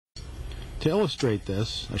To illustrate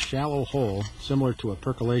this, a shallow hole, similar to a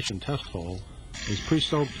percolation test hole, is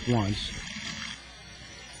pre-soaked once.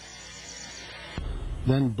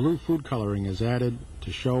 Then blue food coloring is added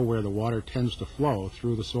to show where the water tends to flow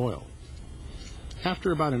through the soil.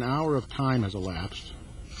 After about an hour of time has elapsed,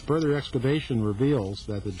 further excavation reveals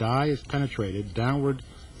that the dye is penetrated downward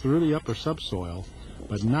through the upper subsoil,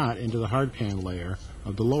 but not into the hardpan layer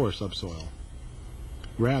of the lower subsoil.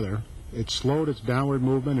 Rather, it slowed its downward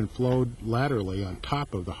movement and flowed laterally on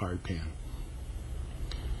top of the hardpan.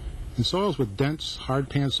 In soils with dense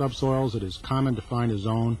hardpan subsoils, it is common to find a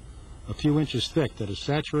zone a few inches thick that is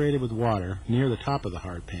saturated with water near the top of the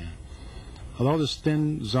hardpan. Although this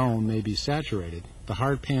thin zone may be saturated, the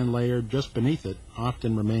hardpan layer just beneath it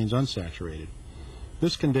often remains unsaturated.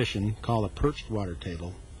 This condition, called a perched water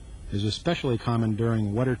table, is especially common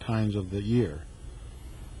during wetter times of the year.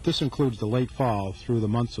 This includes the late fall through the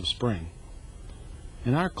months of spring.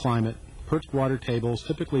 In our climate, perched water tables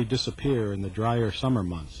typically disappear in the drier summer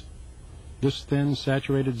months. This thin,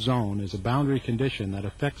 saturated zone is a boundary condition that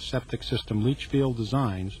affects septic system leach field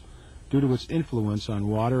designs due to its influence on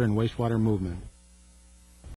water and wastewater movement.